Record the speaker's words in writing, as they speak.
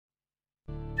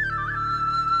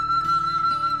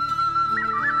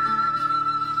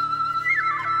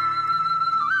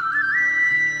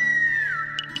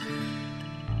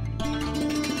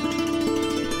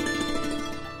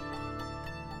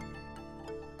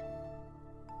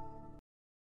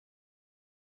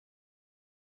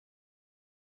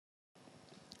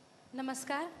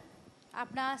नमस्कार.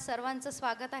 आपणा सर्वांचं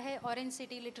स्वागत आहे ऑरेंज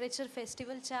सिटी लिटरेचर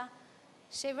फेस्टिवलच्या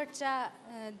शेवटच्या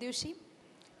दिवशी.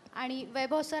 आणि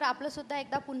वैभव सर आपलं सुद्धा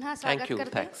एकदा पुन्हा स्वागत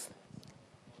करते.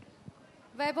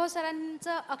 वैभव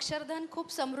सरांचं अक्षरधन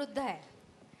खूप समृद्ध आहे.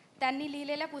 त्यांनी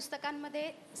लिहिलेल्या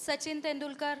पुस्तकांमध्ये सचिन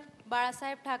तेंडुलकर,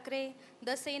 बाळासाहेब ठाकरे, द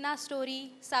सेना स्टोरी,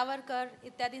 सावरकर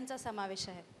इत्यादींचा समावेश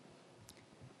आहे.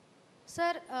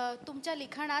 सर, तुमच्या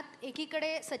लिखाणात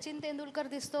एकीकडे सचिन तेंडुलकर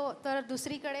दिसतो तर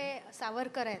दुसरीकडे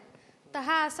सावरकर आहेत. तर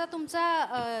हा असा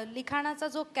तुमचा लिखाणाचा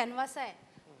जो कॅनव्हास आहे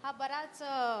हा बराच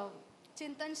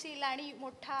चिंतनशील आणि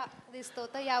मोठा दिसतो.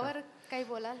 तर यावर काही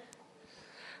बोलाल?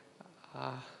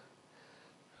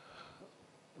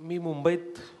 मी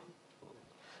मुंबईत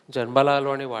जन्माला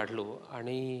आलो आणि वाढलो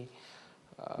आणि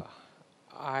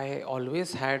I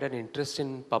always had an interest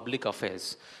in public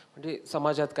affairs. म्हणजे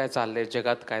समाजात काय चाललंय,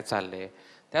 जगात काय चाललंय.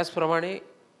 त्याचप्रमाणे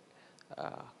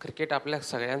क्रिकेट आपल्या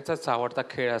सगळ्यांचाच आवडता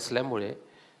खेळ असल्यामुळे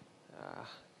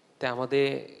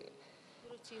त्यामध्ये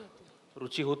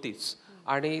रुची होतीच.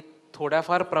 आणि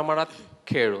थोड्याफार प्रमाणात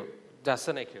खेळलो, जास्त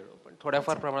नाही खेळलो पण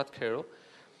थोड्याफार प्रमाणात खेळलो.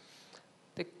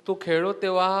 तो खेळलो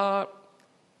तेव्हा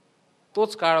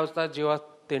तोच काळ होता जेव्हा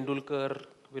तेंडुलकर,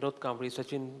 विनोद कांबळी,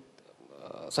 सचिन,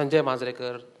 संजय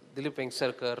मांजरेकर, दिलीप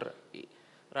वेंगसरकर,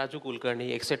 राजू कुलकर्णी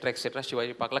एक्सेट्रा एक्सेट्रा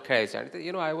शिवाजी पार्कला खेळायचे. आणि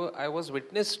I was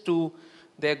witness to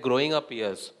their growing up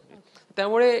years.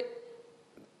 त्यामुळे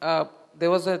there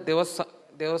was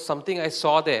something I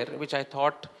saw there which I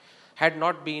thought had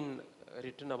not been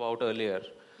written about earlier.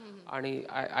 आणि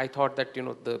I thought that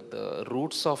the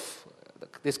roots of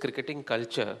this cricketing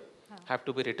culture have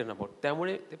to be written about.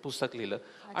 त्यामुळे ते पुस्तक लिहिलं.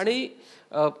 आणि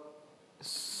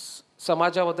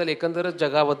समाजाबद्दल, एकंदरच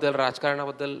जगाबद्दल,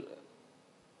 राजकारणाबद्दल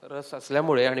रस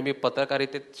असल्यामुळे आणि मी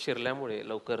पत्रकारितेत शिरल्यामुळे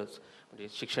लवकरच म्हणजे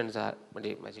शिक्षण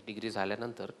म्हणजे माझी डिग्री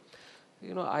झाल्यानंतर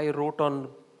I wrote on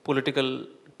political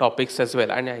topics as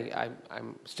well. आणि I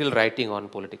am still writing on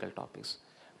political topics.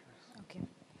 Okay.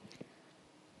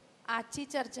 आजची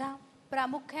चर्चा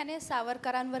प्रामुख्याने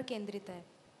सावरकरांवर केंद्रित आहे.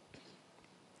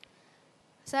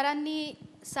 सरांनी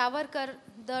Savarkar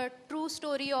the true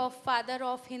story of father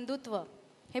of Hindutva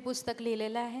हे पुस्तक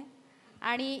लिहिलेलं आहे.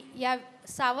 आणि या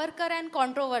Savarkar and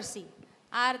controversy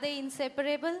are they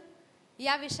inseparable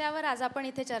या विषयावर आज आपण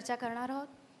इथे चर्चा करणार आहोत.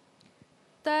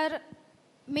 तर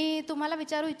मी तुम्हाला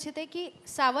विचारू इच्छिते की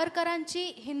सावरकरांची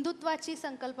हिंदुत्वाची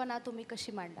संकल्पना तुम्ही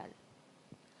कशी मांडाल?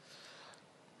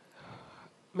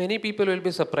 Many people will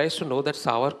be surprise to know that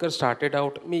Savarkar started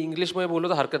out. मी इंग्लिशमध्ये बोललो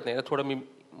तर हरकत नाही ना, थोडं मी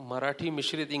मराठी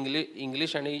मिश्रित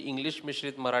इंग्लिश आणि इंग्लिश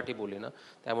मिश्रित मराठी बोले ना,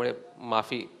 त्यामुळे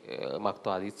माफी मागतो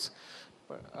आधीच.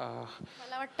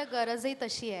 मला वाटतं गरजही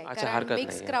तशी आहे. अच्छा, हरकत नाही.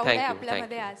 मिक्स क्राऊड आहे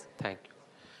आपल्यामध्ये आज. थँक्यू.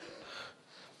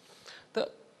 तर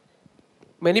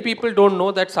many people don't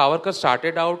know that Savarkar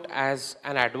started out as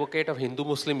an advocate of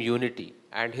Hindu-Muslim unity,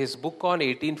 and his book on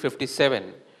 1857,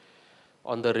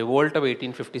 on the revolt of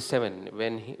 1857,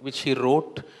 which he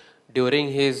wrote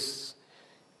during his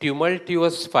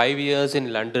tumultuous 5 years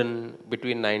in London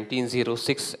between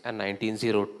 1906 and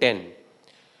 1910,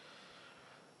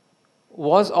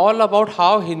 was all about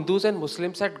how Hindus and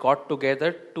Muslims had got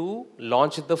together to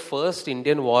launch the first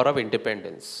Indian War of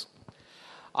Independence.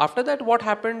 After that, what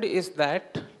happened is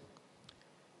that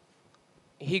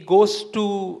he's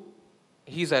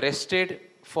arrested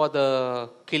for the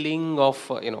killing of,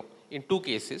 in 2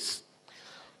 cases.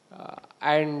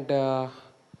 And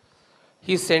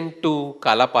he's sent to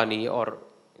Kalapani, or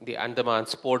the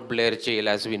Andaman's Port Blair jail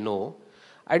as we know.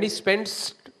 And he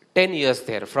spends 10 years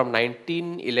there from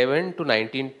 1911 to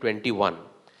 1921.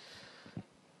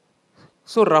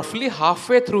 So roughly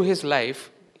halfway through his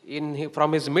life,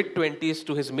 from his mid-20s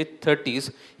to his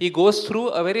mid-30s, he goes through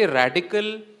a very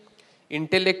radical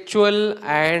intellectual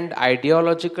and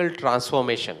ideological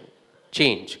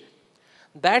change.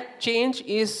 That change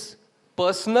is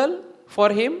personal for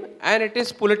him and it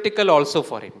is political also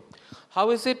for him.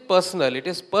 How is it personal? It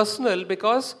is personal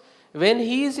because when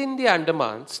he is in the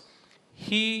Andamans,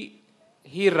 he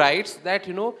writes that,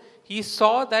 he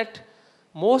saw that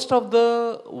most of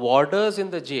the warders in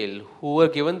the jail who were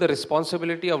given the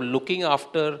responsibility of looking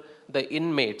after the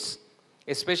inmates,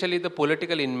 especially the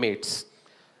political inmates,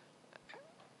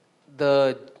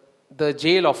 the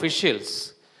jail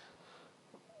officials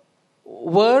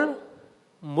were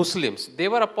Muslims. They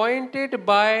were appointed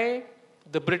by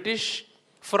the British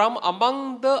from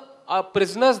among the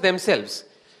prisoners themselves.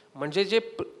 म्हणजे जे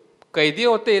कैदी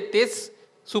होते तेच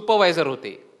supervisor होते,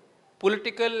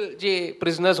 political जे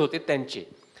prisoners होते त्यांचे.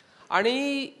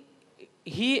 आणि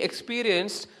ही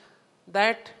experienced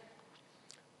that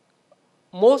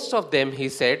most of them, he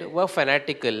said, were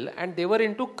fanatical and they were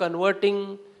into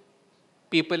converting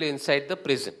people inside the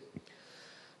prison.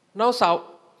 Now,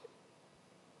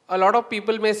 a lot of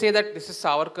people may say that this is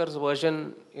Savarkar's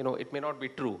version, it may not be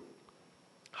true.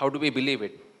 How do we believe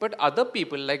it? But other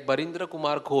people like Barindra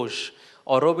Kumar Ghosh,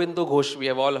 Aurobindo Ghosh, we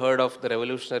have all heard of the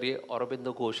revolutionary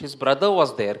Aurobindo Ghosh. His brother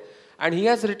was there and he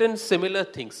has written similar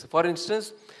things. For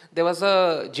instance, there was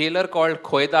a jailer called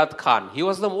Khoedat Khan. He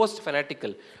was the most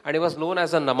fanatical and he was known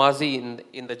as a Namazi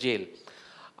in the jail.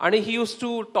 And he used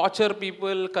to torture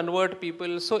people, convert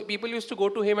people. So people used to go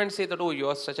to him and say that, oh, you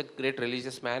are such a great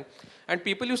religious man. And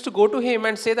people used to go to him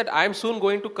and say that I am soon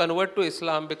going to convert to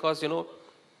Islam because,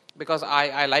 because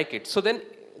I like it. So then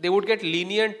they would get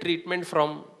lenient treatment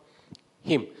from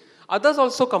him. Others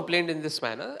also complained in this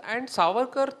manner. And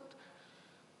Savarkar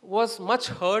was much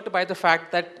hurt by the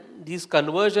fact that these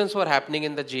conversions were happening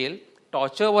in the jail,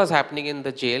 torture was happening in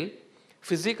the jail,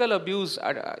 physical abuse,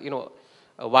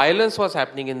 violence was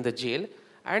happening in the jail,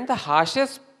 and the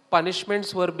harshest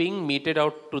punishments were being meted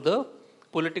out to the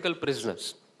political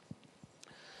prisoners.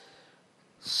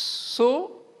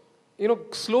 So,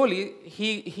 slowly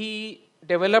he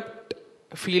developed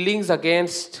feelings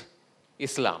against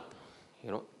Islam,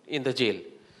 in the jail.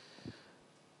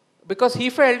 Because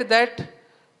he felt that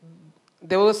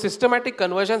there were systematic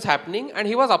conversions happening and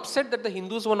he was upset that the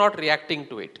Hindus were not reacting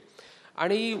to it.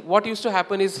 And what used to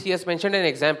happen is, he has mentioned an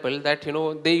example that,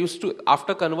 they used to,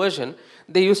 after conversion,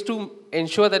 they used to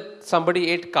ensure that somebody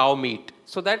ate cow meat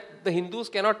so that the Hindus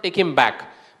cannot take him back.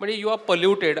 But you are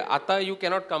polluted, Ata, you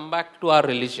cannot come back to our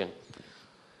religion.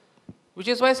 Which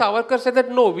is why Savarkar said that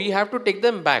no, we have to take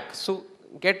them back. So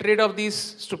get rid of these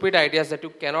stupid ideas that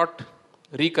you cannot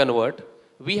reconvert.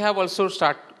 We have also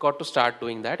got to start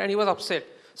doing that. And he was upset.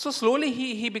 So slowly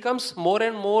he becomes more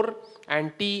and more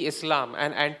anti-Islam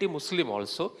and anti-Muslim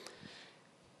also,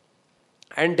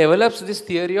 and develops this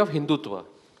theory of Hindutva.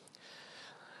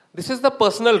 This is the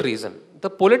personal reason. The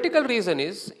political reason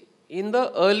is, in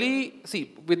the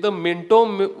with the Minto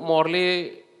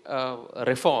Morley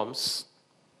reforms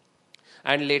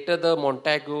and later the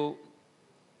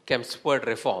Montagu-Kempsford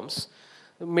reforms,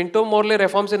 Minto Morley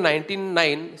reforms in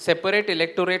 1909, separate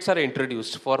electorates are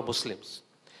introduced for Muslims,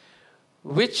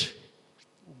 which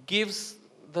gives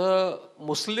the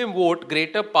Muslim vote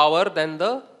greater power than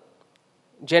the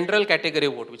general category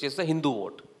vote, which is the Hindu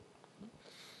vote.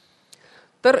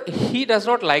 He does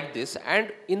not like this,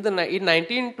 and in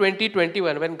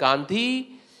 1920-21, when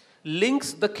Gandhi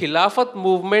links the Khilafat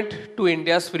movement to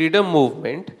India's freedom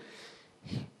movement,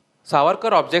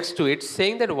 Savarkar objects to it,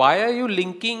 saying that why are you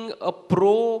linking a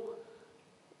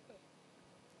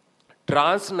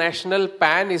pro-transnational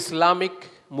pan-Islamic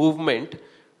movement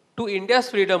to India's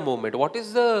freedom movement? What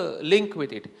is the link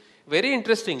with it? Very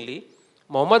interestingly,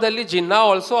 Muhammad Ali Jinnah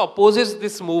also opposes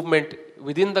this movement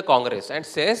within the Congress and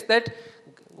says that,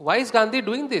 why is Gandhi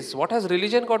doing this? What has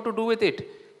religion got to do with it?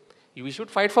 We should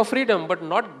fight for freedom, but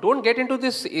don't get into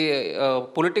this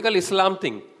political Islam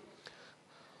thing.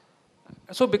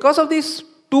 So because of these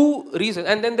two reasons,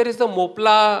 and then there is the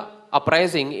Mopla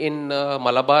uprising in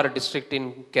Malabar district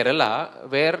in Kerala,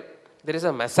 where there is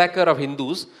a massacre of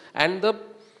Hindus, and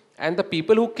the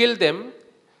people who kill them,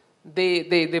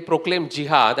 they proclaim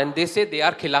jihad, and they say they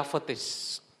are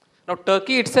Khilafatists. Now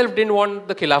Turkey itself didn't want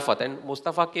the Khilafat, and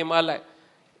Mustafa Kemal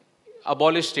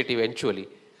abolished it eventually.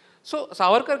 So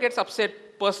Savarkar gets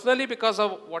upset personally because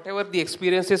of whatever the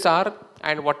experiences are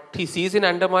and what he sees in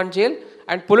Andaman jail,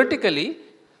 and politically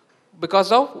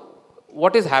because of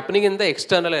what is happening in the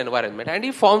external environment. And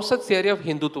he forms a theory of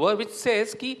Hindutva, which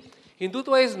says that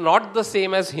Hindutva is not the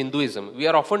same as Hinduism. We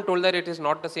are often told that it is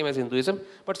not the same as Hinduism,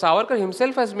 but Savarkar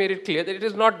himself has made it clear that it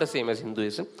is not the same as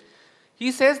Hinduism.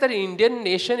 He says that the Indian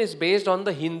nation is based on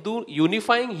the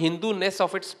unifying Hinduness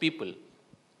of its people.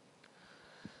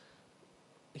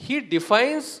 He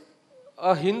defines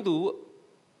a Hindu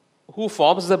who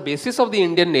forms the basis of the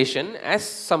Indian nation as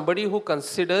somebody who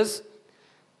considers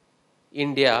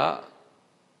India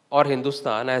or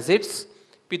Hindustan as its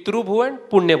Pitrubhu and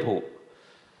Punyabhu.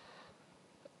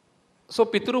 So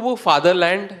Pitrubhu,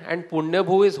 fatherland, and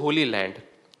Punyabhu is holy land.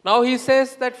 Now he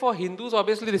says that for Hindus,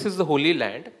 obviously this is the holy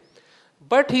land.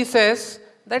 But he says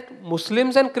that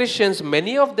Muslims and Christians,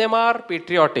 many of them are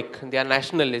patriotic. They are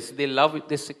nationalists. They love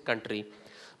this country.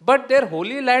 But their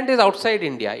holy land is outside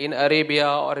India, in Arabia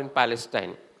or in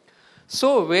Palestine.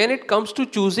 So when it comes to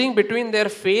choosing between their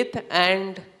faith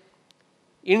and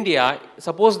India,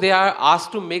 suppose they are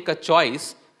asked to make a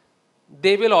choice,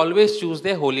 they will always choose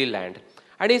their holy land.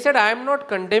 And he said, I am not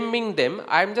condemning them,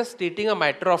 I am just stating a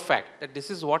matter of fact, that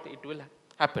this is what it will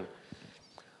happen.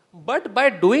 But by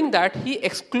doing that, he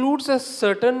excludes a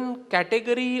certain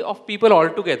category of people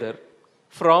altogether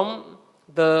from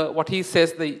what he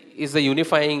says is the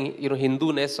unifying,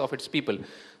 Hinduness of its people.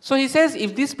 So he says,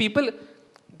 if these people,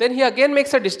 then he again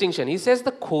makes a distinction. He says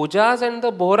the Khojas and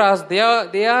the Bohras,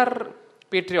 they are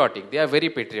patriotic. They are very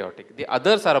patriotic. The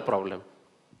others are a problem.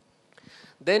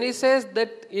 Then he says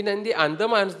that in the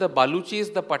Andamans, the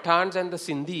Baluchis, the Pathans and the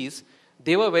Sindhis,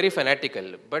 they were very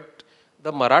fanatical. But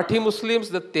the Marathi Muslims,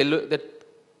 the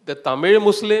Tamil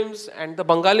Muslims and the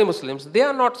Bengali Muslims, they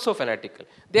are not so fanatical.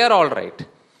 They are all right.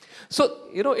 So,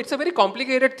 it's a very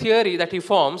complicated theory that he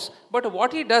forms, but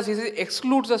what he does is he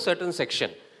excludes a certain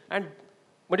section.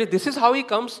 But this is how he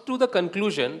comes to the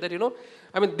conclusion that,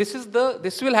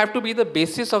 this will have to be the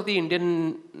basis of the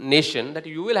Indian nation, that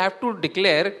you will have to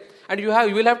declare and you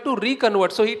will have to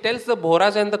reconvert. So he tells the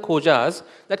Bohras and the Khojas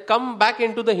that come back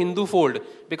into the Hindu fold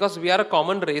because we are a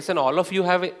common race and all of you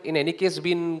have in any case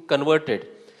been converted.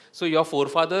 So your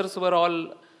forefathers were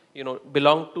all,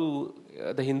 belong to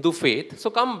the Hindu faith. So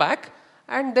come back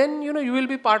and then, you will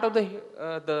be part of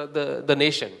the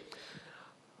nation.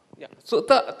 Yeah. So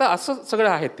असं सगळं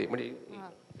आहे ते म्हणजे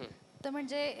तर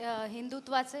म्हणजे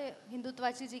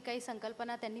हिंदुत्वाची जी काही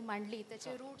संकल्पना त्यांनी मांडली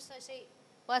त्याचे रूट्स असे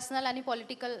पर्सनल आणि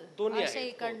पॉलिटिकल असे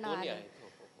इकडनं आले.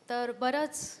 तर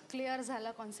बरंच क्लिअर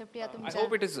झालं कॉन्सेप्ट या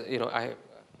तुमच्या.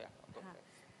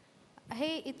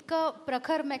 हे इतकं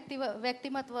प्रखर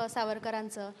व्यक्तिमत्व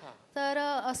सावरकरांचं. तर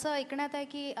असं ऐकण्यात आहे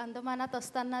की अंदमानात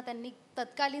असताना त्यांनी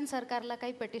तत्कालीन सरकारला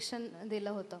काही पिटिशन दिलं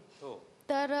होतं.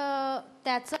 तर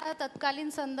त्याचा तत्कालीन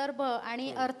संदर्भ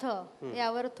आणि अर्थ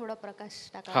यावर थोडा प्रकाश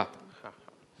टाका.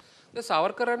 तर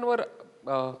सावरकरांवर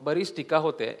बरीच टीका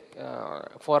होते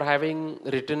for having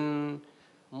written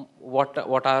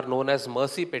what are known as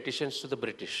mercy petitions to the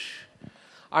British.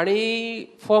 आणि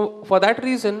for that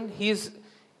reason he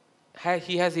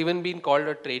has even been called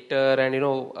a traitor, and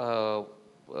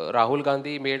Rahul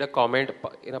Gandhi made a comment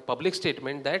in a public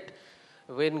statement that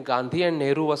when Gandhi and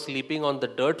Nehru were sleeping on the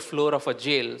dirt floor of a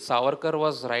jail, Savarkar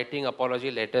was writing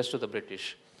apology letters to the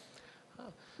British.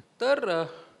 तर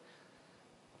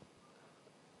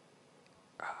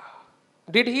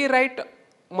did he write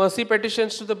mercy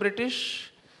petitions to the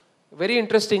British? Very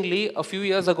interestingly, a few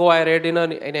years ago I read in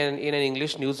an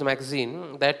English news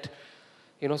magazine that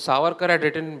Savarkar had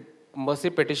written mercy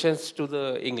petitions to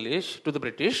the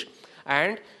British,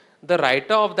 and the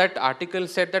writer of that article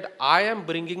said that I am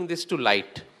bringing this to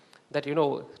light, that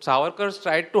Savarkar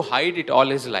tried to hide it all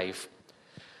his life.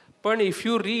 But if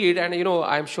you read, and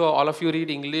I'm sure all of you read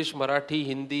English, Marathi,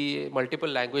 Hindi, multiple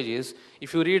languages,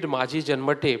 if you read Maji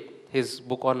Janmate, his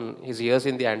book on his years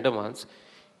in the Andamans,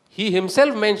 he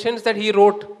himself mentions that he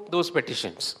wrote those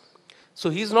petitions. So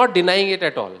he's not denying it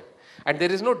at all. And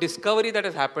there is no discovery that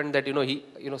has happened that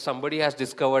somebody has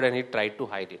discovered and he tried to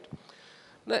hide it.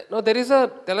 No,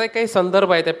 त्याला काही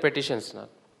संदर्भ आहे त्या petitions ना.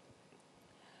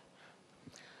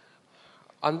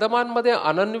 अंदमानमध्ये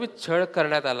अनन्वित छळ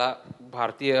करण्यात आला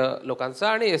भारतीय लोकांचा,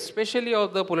 आणि especially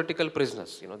of the political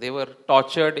prisoners. They were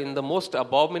tortured in the most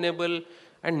अबॉमिनेबल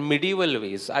and medieval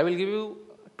ways. I will give you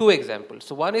two examples.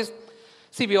 So one is,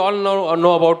 see, we all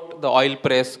know about the oil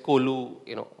press, Kolu,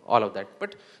 all of that.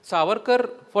 But Savarkar,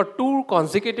 for 2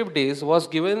 consecutive days, was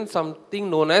given something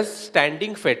known as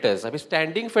standing fetters. I mean,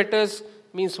 standing fetters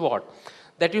means what?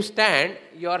 That you stand,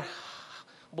 your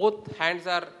both hands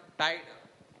are tied,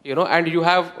 and you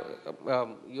have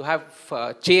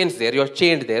chains there. You are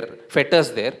chained there,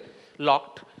 fetters there,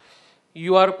 locked.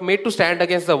 You are made to stand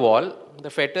against the wall. The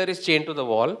fetter is chained to the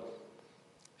wall,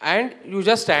 and you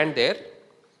just stand there.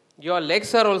 Your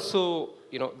legs are also,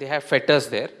 they have fetters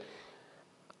there,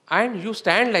 and you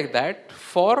stand like that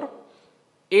for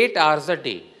 8 hours a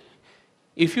day.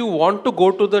 If you want to go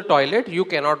to the toilet, you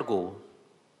cannot go.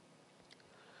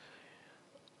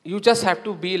 You just have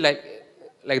to be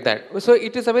like that. So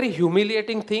it is a very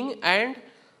humiliating thing, and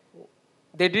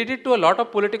they did it to a lot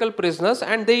of political prisoners,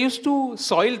 and they used to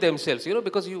soil themselves,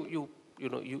 because you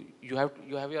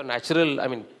have your natural,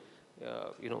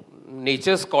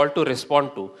 nature's call to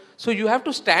respond to. So you have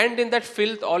to stand in that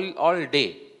filth all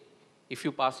day if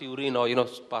you pass urine or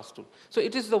pass through. So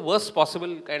it is the worst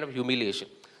possible kind of humiliation.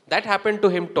 That happened to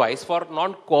him twice for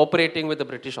non-cooperating with the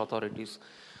British authorities.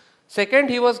 Second,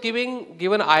 he was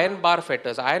given iron bar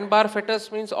fetters. Iron bar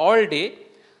fetters means all day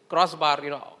crossbar,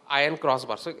 iron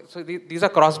crossbar. So these are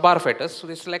crossbar fetters. So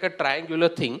this is like a triangular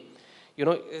thing.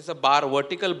 It's a bar,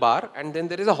 vertical bar, and then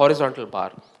there is a horizontal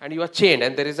bar, and you are chained,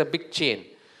 and there is a big chain.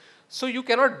 So you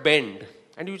cannot bend,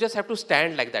 and you just have to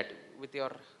stand like that with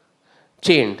your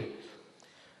chained.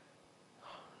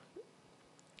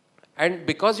 And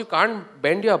because you can't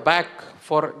bend your back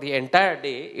for the entire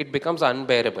day, it becomes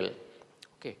unbearable.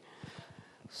 Okay.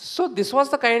 So this was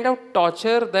the kind of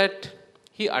torture that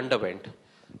he underwent.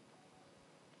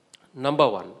 Number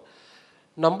one.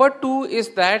 Number two is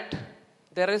that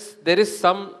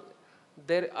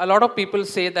a lot of people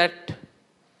say that,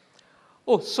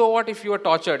 oh, so what if you were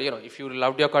tortured? If you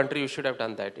loved your country, you should have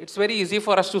done that. It's very easy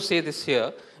for us to say this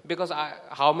here because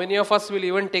how many of us will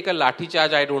even take a lathi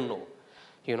charge? I don't know.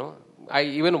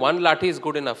 Even one lathi is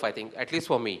good enough, I think, at least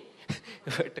for me.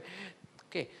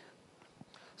 Okay.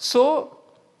 So,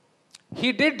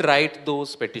 he did write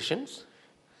those petitions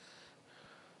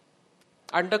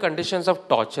under conditions of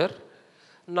torture.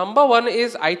 Number one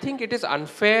is, I think it is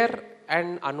unfair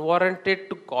and unwarranted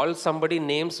to call somebody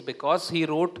names because he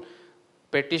wrote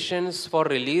petitions for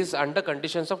release under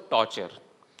conditions of torture.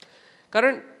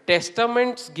 Current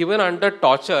testaments given under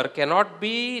torture cannot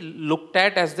be looked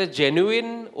at as the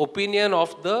genuine opinion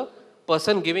of the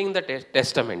person giving the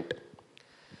testament.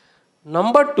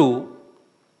 Number two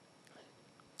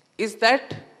is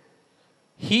that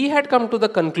he had come to the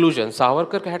conclusion,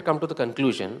 Savarkar had come to the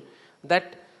conclusion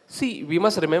that, see, we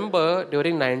must remember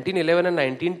during 1911 and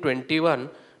 1921,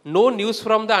 no news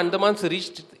from the Andamans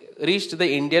reached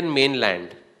the Indian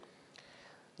mainland.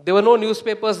 There were no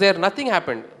newspapers there, nothing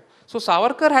happened. So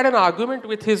Savarkar had an argument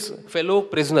with his fellow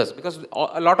prisoners because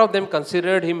a lot of them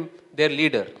considered him their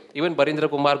leader. Even Barindra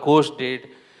Kumar Ghosh did.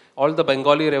 All the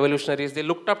Bengali revolutionaries, they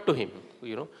looked up to him.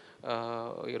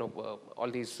 All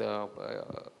these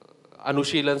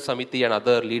Anushilan Samiti and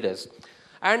other leaders.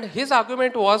 And his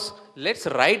argument was, let's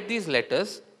write these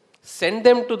letters, send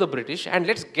them to the British, and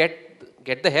let's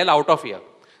get the hell out of here.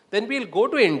 Then we'll go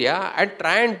to India and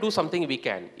try and do something we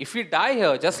can. If we die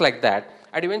here just like that,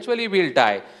 and eventually we'll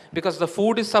die, because the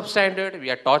food is substandard, we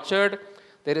are tortured,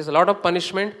 there is a lot of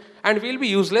punishment, and we'll be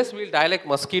useless, we'll die like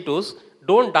mosquitoes.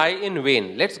 Don't die in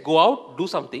vain. Let's go out, do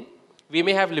something. We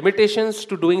may have limitations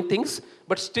to doing things,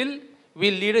 but still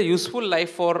we'll lead a useful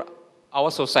life for our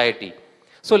society.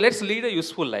 So let's lead a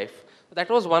useful life. That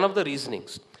was one of the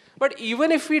reasonings. But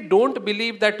even if we don't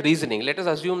believe that reasoning, let us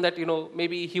assume that,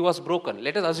 maybe he was broken.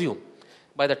 Let us assume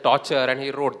by the torture and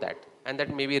he wrote that. And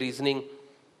that may be reasoning.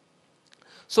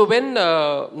 So when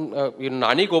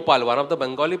Nani Gopal, one of the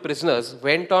Bengali prisoners,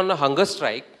 went on a hunger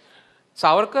strike,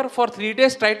 Savarkar for 3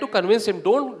 days tried to convince him,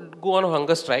 don't go on a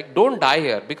hunger strike, don't die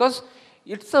here, because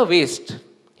it's a waste.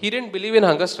 He didn't believe in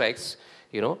hunger strikes,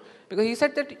 because he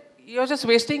said that you're just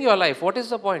wasting your life. What is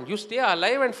the point? You stay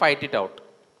alive and fight it out.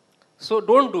 So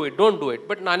don't do it.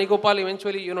 But Nani Gopal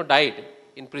eventually, died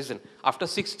in prison after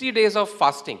 60 days of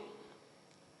fasting.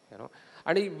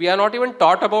 And we are not even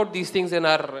taught about these things in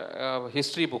our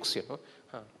history books,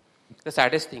 The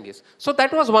saddest thing is. So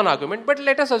that was one argument, but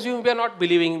let us assume we are not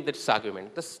believing this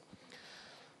argument.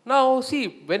 Now,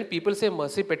 see, when people say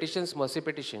mercy petitions,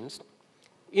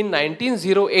 in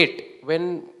 1908,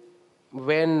 when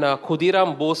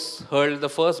Khudiram Bose hurled the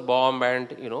first bomb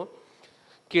and,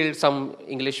 killed some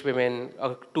English women,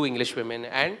 2 English women,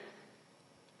 and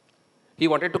he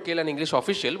wanted to kill an English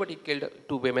official, but he killed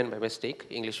 2 women by mistake,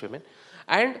 English women.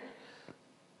 And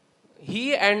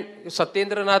he and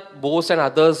Satyendranath Bose and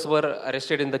others were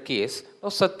arrested in the case. Now,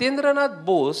 Satyendranath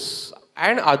Bose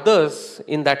and others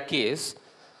in that case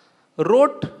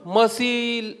wrote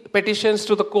mercy petitions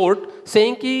to the court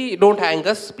saying, ki, don't hang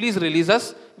us, please release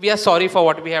us. We are sorry for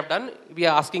what we have done. We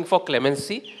are asking for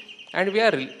clemency. And we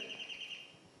are...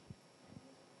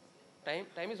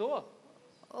 Time is over.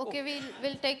 Okay,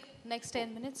 we'll take next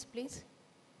 10 minutes, please.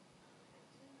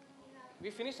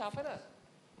 We finished half an hour.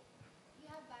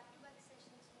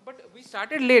 But we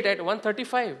started late at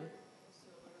 1:35.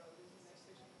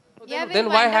 Yeah, then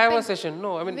why have a session?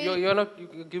 No, I mean, you're not,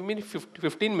 you give me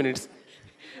 15 minutes.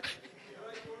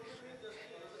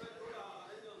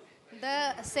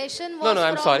 The session was No,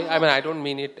 I'm sorry. I mean, I don't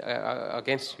mean it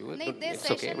against you. This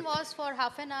session was for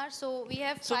half an hour, so we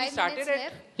have 5 minutes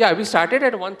left. Yeah, we started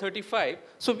at 1:35,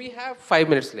 so we have 5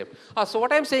 minutes left. So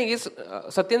what I'm saying is,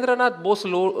 Satyendranath Bose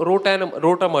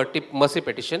wrote a mercy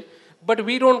petition, but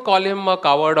we don't call him a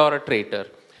coward or a traitor.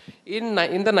 In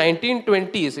the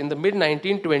 1920s, in the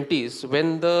mid-1920s,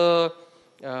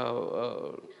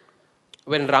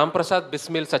 when Ram Prasad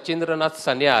Bismil, Sachindranath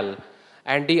Sanyal,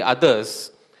 and the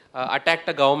others attacked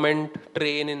a government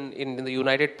train in the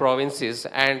United Provinces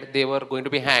and they were going to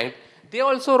be hanged, they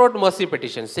also wrote mercy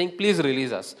petitions saying, please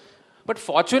release us. But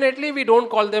fortunately, we don't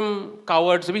call them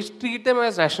cowards. We treat them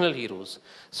as national heroes.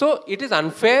 So it is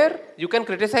unfair. You can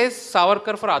criticize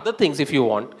Savarkar for other things if you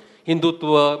want.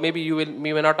 Hindutva, maybe you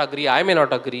may not agree, I may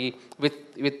not agree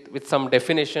with some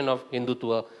definition of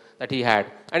Hindutva that he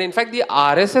had. And in fact, the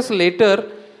RSS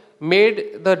later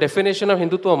made the definition of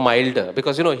Hindutva milder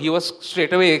because, he was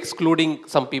straight away excluding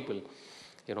some people,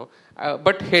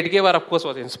 But Hedgewar, of course,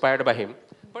 was inspired by him.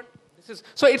 But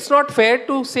So it's not fair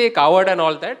to say coward and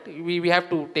all that. We have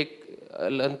to take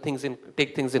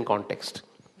things in context.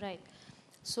 Right.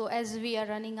 So as we are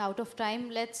running out of time,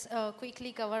 let's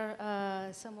quickly cover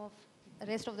some of the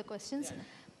rest of the questions. Yeah.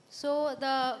 So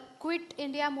the Quit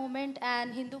India movement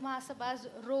and Hindu Mahasabha's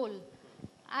role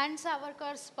and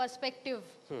Savarkar's perspective.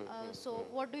 So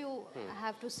what do you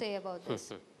have to say about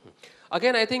this?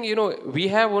 Again, I think, we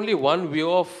have only one view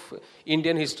of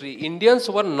Indian history. Indians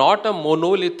were not a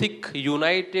monolithic,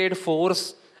 united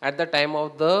force at the time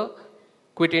of the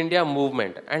Quit India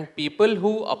movement. And people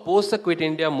who opposed the Quit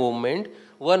India movement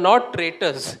were not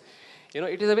traitors.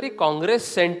 It is a very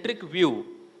Congress-centric view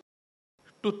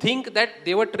to think that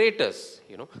they were traitors.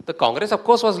 The Congress, of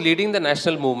course, was leading the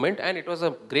national movement, and it was a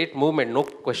great movement, no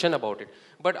question about it.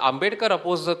 But Ambedkar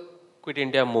opposed the Quit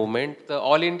India movement. The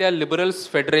All India Liberals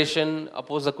Federation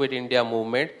opposed the Quit India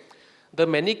movement. The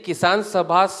many Kisan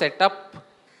Sabhas set up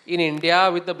in India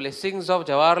with the blessings of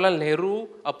Jawaharlal Nehru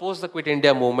opposed the Quit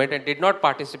India movement and did not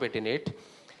participate in it.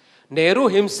 Nehru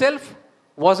himself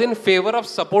was in favor of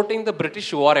supporting the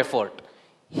British war effort.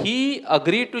 He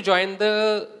agreed to join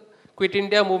the Quit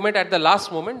India movement at the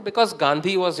last moment because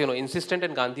Gandhi was, insistent,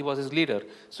 and Gandhi was his leader.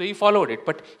 So he followed it,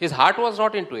 but his heart was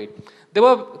not into it. There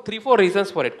were 3-4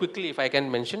 reasons for it, quickly if I can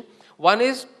mention. One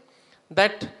is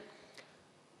that,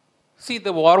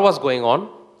 the war was going on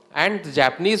and the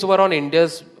Japanese were on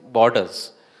India's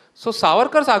borders. So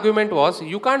Savarkar's argument was,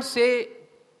 you can't say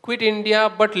quit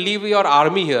India but leave your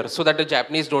army here so that the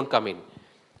Japanese don't come in.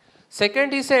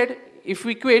 Second, he said, if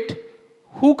we quit,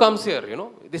 who comes here?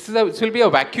 This will be a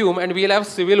vacuum and we'll have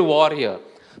civil war here.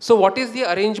 So what is the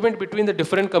arrangement between the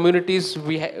different communities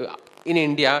in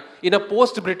India, in a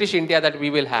post-British India that we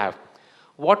will have?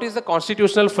 What is the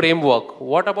constitutional framework?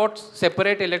 What about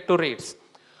separate electorates?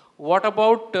 What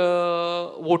about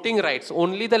voting rights?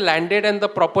 Only the landed and the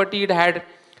propertied had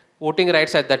voting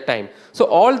rights at that time. So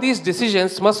all these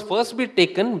decisions must first be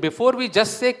taken before we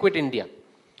just say quit India.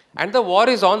 And the war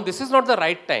is on, this is not the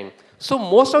right time. So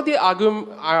most of the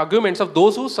arguments of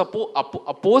those who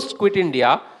opposed Quit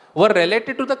India were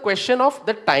related to the question of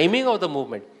the timing of the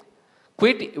movement.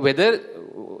 Whether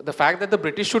the fact that the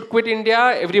British should quit India,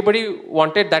 everybody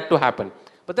wanted that to happen.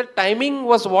 But the timing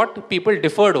was what people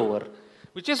differed over,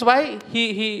 which is why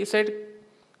he said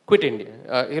quit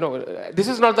India. This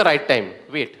is not the right time.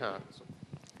 Wait.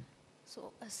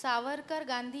 Savarkar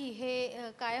Gandhi हे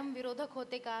कायम विरोधक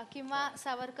होते का किंवा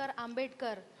सावरकर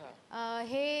आंबेडकर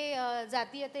हे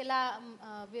जातीयतेला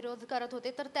विरोध करत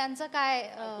होते तर त्यांचं काय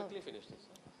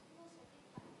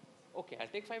Okay,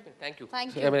 I'll take 5 minutes. Thank you.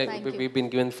 Thank you. We've been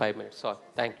given 5 minutes. Sorry.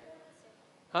 Thank you.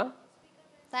 Huh?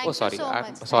 Thank you sorry. So I'm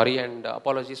much. Sorry and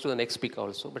apologies to the next speaker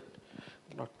also, but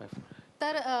not my fault.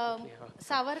 तर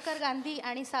सावरकर गांधी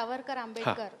आणि सावरकर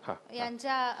आंबेडकर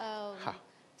यांच्या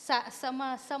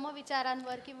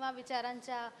समविचारांवर किंवा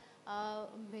विचारांच्या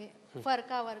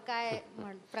फरकावर काय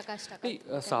प्रकाश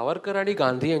टाका? सावरकर आणि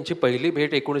गांधी यांची पहिली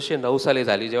भेट 1909 साली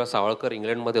झाली, जेव्हा सावरकर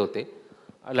इंग्लंडमध्ये होते.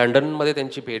 लंडनमध्ये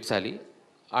त्यांची भेट झाली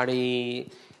आणि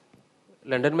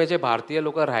लंडनमध्ये जे भारतीय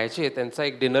लोक राहायचे त्यांचा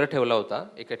एक डिनर ठेवला होता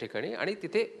एका ठिकाणी आणि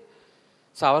तिथे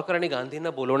सावरकर आणि गांधींना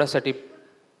बोलवण्यासाठी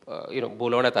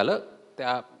बोलवण्यात आलं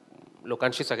त्या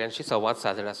लोकांशी सगळ्यांशी संवाद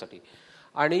साधण्यासाठी.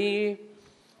 आणि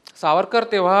Savarkar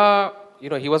तेव्हा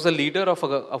he was a leader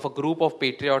of a group of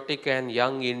patriotic and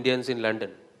young Indians in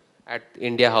London at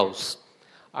India House.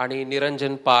 आणि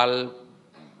Niranjan Pal,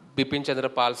 Bipin Chandra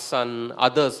Pal's son,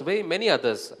 others, many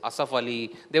others, Asaf Ali,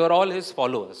 they were all his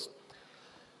followers.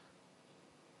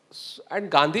 And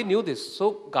Gandhi knew this.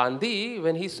 So Gandhi,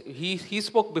 when he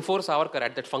spoke before Savarkar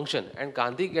at that function, and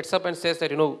Gandhi gets up and says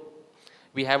that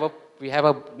we have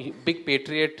a big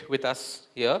patriot with us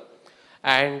here,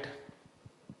 and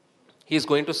he is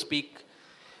going to speak.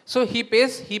 So he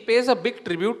pays a big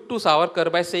tribute to Savarkar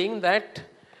by saying that,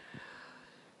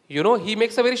 he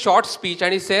makes a very short speech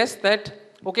and he says that,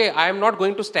 okay, I am not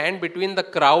going to stand between the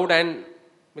crowd and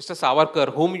Mr.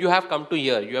 Savarkar, whom you have come to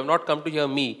hear. You have not come to hear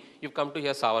me, you've come to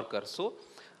hear Savarkar. So,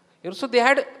 so they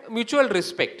had mutual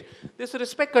respect. This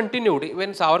respect continued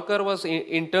when Savarkar was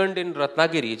interned in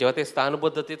Ratnagiri, जेव्हा ते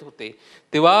स्थानबद्धतेत होते,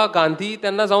 तेव्हा गांधी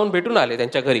त्यांना जाऊन भेटून आले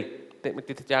त्यांच्या घरी,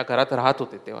 तिथे त्या घरात राहत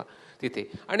होते तेव्हा तिथे,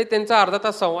 आणि त्यांचा अर्धा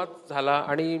तास संवाद झाला.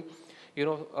 आणि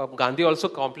Gandhi also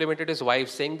complimented his wife,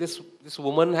 saying this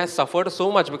woman has suffered so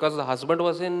much because the husband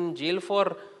was in jail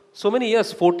for so many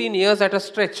years, 14 years at a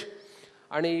stretch.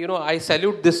 आणि I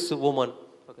salute this woman.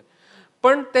 Okay.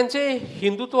 पण त्यांचे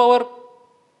हिंदुत्वावर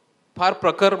फार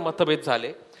प्रखर मतभेद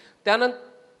झाले.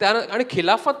 त्यानंतर आणि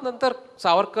खिलाफत नंतर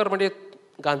सावरकर म्हणजे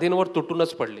गांधींवर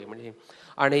तुटूनच पडले. म्हणजे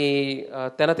आणि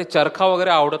त्यांना ते चरखा वगैरे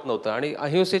आवडत नव्हतं आणि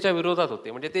अहिंसेच्या विरोधात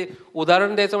होते. म्हणजे ते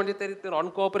उदाहरण द्यायचं म्हणजे ते नॉन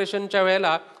कोऑपरेशनच्या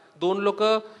वेळेला 2 लोक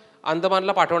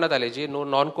अंदमानला पाठवण्यात आले जे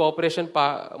नॉन कोऑपरेशन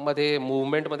मध्ये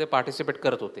मुवमेंटमध्ये पार्टिसिपेट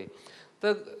करत होते.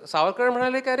 तर सावरकर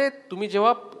म्हणाले की अरे तुम्ही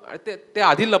जेव्हा ते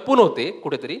आधी लपून होते,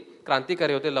 कुठेतरी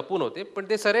क्रांतिकारी होते, लपून होते, पण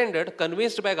ते सरेंडर्ड,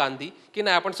 कन्व्हिन्स्ड बाय गांधी की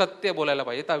नाही आपण सत्य बोलायला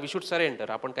पाहिजे, तर वी शुड सरेंडर,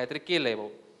 आपण काहीतरी केलंय भाऊ.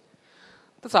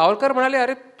 तर सावरकर म्हणाले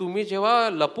अरे तुम्ही जेव्हा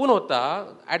लपून होता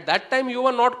at that time you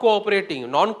are not cooperating,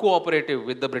 non cooperative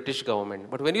with the British government,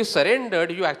 but when you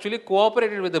surrendered you actually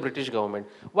cooperated with the British government.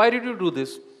 Why did you do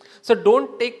this? So don't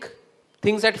take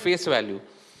things at face value.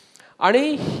 आणि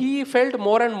he felt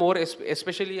more and more,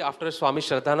 especially after Swami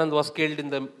Shraddhanand was killed in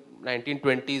the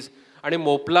 1920s आणि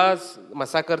मोपलाज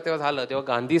massacre तेव्हा झालं, तेव्हा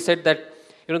Gandhi said that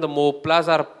you know the मोपलाज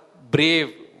are brave,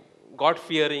 God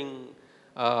fearing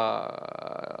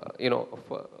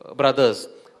brothers.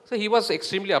 So he was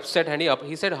extremely upset and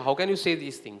he said, how can you say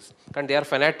these things? And they are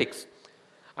fanatics.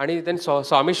 And then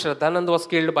Swami Shraddhanand was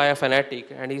killed by a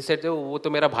fanatic and he said, wo to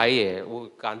mera bhai hai.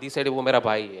 Gandhi said, wo mera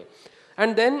bhai hai.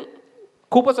 And then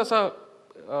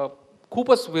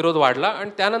खूपच विरोध वाढला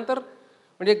आणि त्यानंतर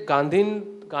म्हणजे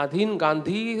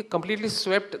Gandhi completely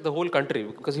swept the whole country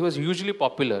because he was hugely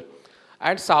popular.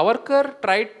 And Savarkar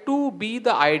tried to be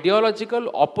the ideological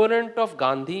opponent of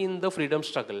Gandhi in the freedom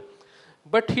struggle.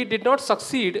 But he did not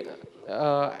succeed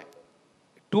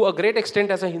to a great extent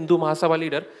as a Hindu Mahasabha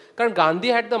leader, because Gandhi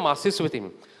had the masses with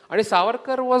him. And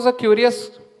Savarkar was a curious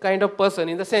kind of person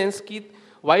in the sense that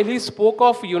while he spoke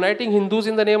of uniting Hindus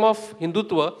in the name of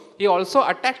Hindutva, he also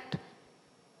attacked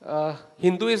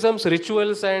Hinduism's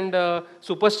rituals and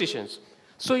superstitions.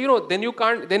 So, then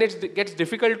it gets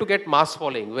difficult to get mass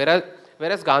following.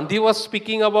 Whereas Gandhi was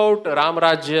speaking about Ram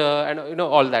Rajya and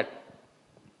all that.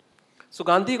 So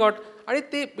Gandhi got, आणि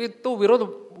तो विरोध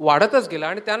वाढतच गेला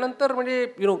आणि त्यानंतर म्हणजे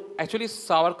actually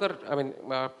Savarkar, I mean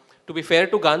to be fair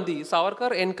to Gandhi,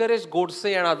 Savarkar encouraged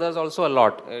Godse and others also a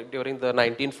lot during the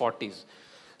 1940s.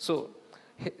 So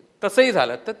तसंही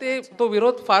झालं तर तो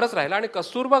विरोध फारच राहिला आणि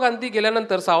कस्तुरबा गांधी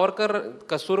गेल्यानंतर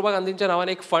कस्तुरबा गांधींच्या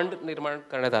नावाने एक फंड निर्माण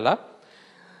करण्यात आला.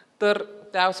 तर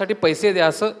त्यासाठी पैसे द्या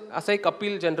असं एक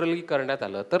अपील जनरली करण्यात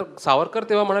आलं. तर सावरकर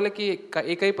तेव्हा म्हणाले की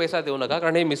एकही पैसा देऊ नका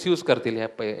कारण हे मिसयूज करतील ह्या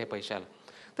पैशाला.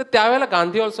 तर त्यावेळेला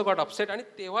गांधी ऑल्सो गॉट अपसेट आणि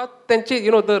तेव्हा त्यांचे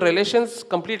the relations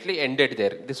completely ended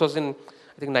there. This was in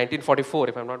I think 1944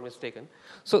 if I am not mistaken.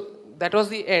 So that was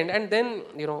the end and then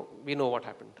we know what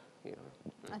happened.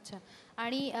 अच्छा.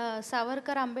 आणि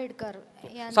सावरकर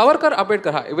आंबेडकर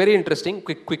हा व्हेरी इंटरेस्टिंग.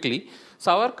 क्विकली,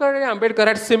 सावरकर आणि Ambedkar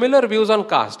had similar views on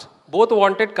caste. Both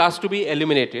wanted caste to be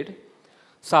eliminated.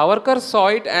 Savarkar saw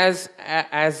it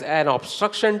as an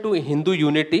obstruction to Hindu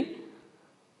unity,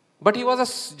 but he was a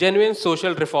genuine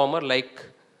social reformer like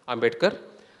Ambedkar.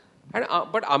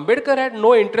 But Ambedkar had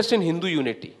no interest in Hindu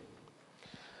unity.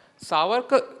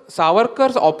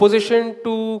 Savarkar's opposition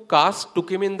to caste took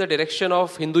him in the direction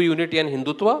of Hindu unity and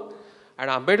Hindutva,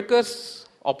 and Ambedkar's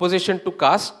opposition to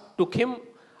caste took him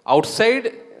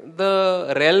outside the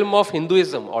realm of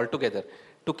Hinduism altogether.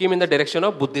 Took him in the direction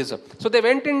of Buddhism. So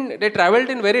they traveled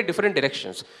in very different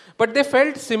directions. But they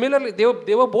felt similarly,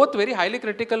 they were both very highly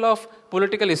critical of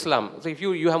political Islam. So if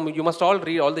you must all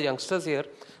read, all the youngsters here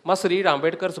must read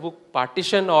Ambedkar's book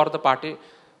Partition or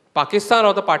Pakistan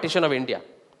or the Partition of India.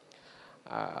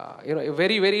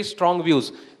 Very, very strong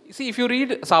views. See, if you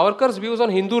read Savarkar's views on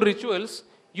Hindu rituals,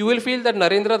 you will feel that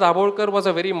Narendra Dabholkar was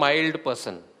a very mild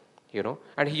person,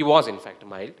 and he was in fact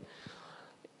mild.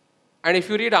 And if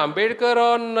you read Ambedkar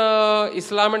on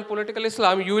Islam and political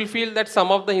Islam, you will feel that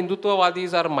some of the Hindutva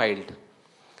Vadis are mild.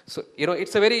 So,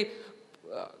 it's a very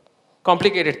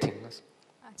complicated thing.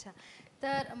 अच्छा.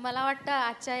 तर मला वाटतं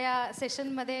आजच्या या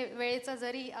सेशनमध्ये वेळेचा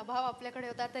जरी अभाव आपल्याकडे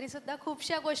होता तरी सुद्धा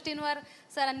खूपशा गोष्टींवर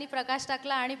सरांनी प्रकाश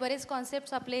टाकला आणि बरेच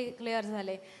कॉन्सेप्ट्स आपले क्लिअर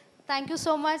झाले. Thank you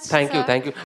so much.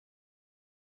 थँक्यू.